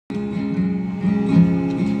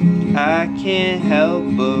I can't help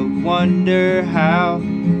but wonder how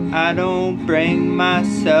I don't bring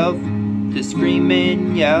myself to scream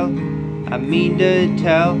and yell. I mean to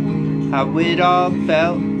tell how it all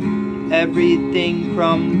felt, everything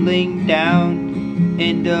crumbling down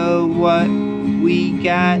into what we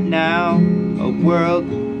got now. A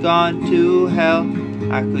world gone to hell.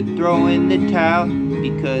 I could throw in the towel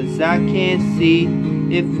because I can't see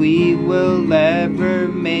if we will ever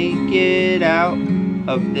make it out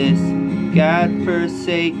of this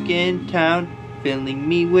God-forsaken town, filling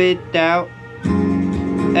me with doubt.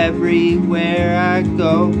 Everywhere I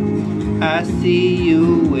go, I see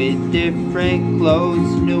you with different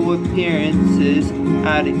clothes, new appearances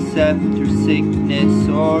I'd accept through sickness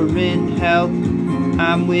or in health.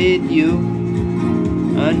 I'm with you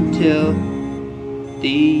until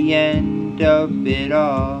the end of it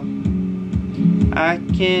all. I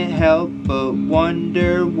can't help but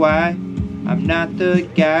wonder why I'm not the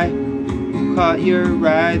guy who caught your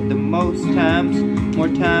ride the most times, more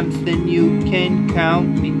times than you can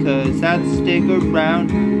count, because I'd stick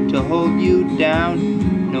around to hold you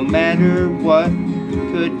down. No matter what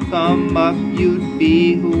could come up, you'd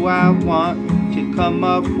be who I want to come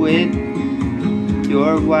up with.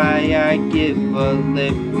 You're why I give a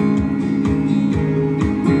lip.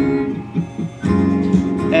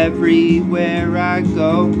 Everywhere I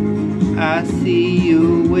go, I see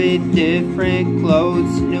you with different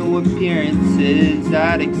clothes, new appearances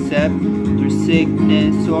I'd accept through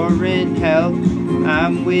sickness or in health.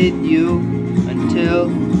 I'm with you until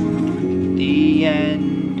the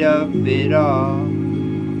end of it all.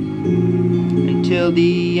 Until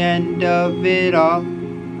the end of it all,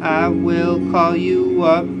 I will call you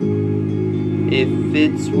up if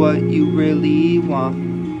it's what you really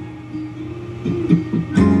want.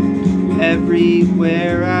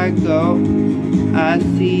 Everywhere I go, I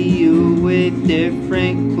see you with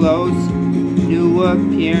different clothes, new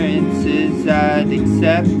appearances I'd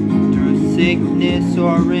accept through sickness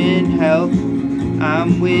or in health.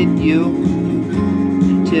 I'm with you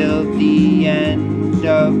until the end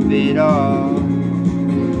of it all.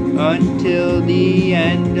 Until the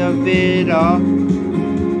end of it all.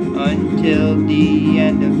 Until the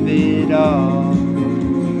end of it all.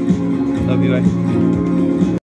 Love you, guys.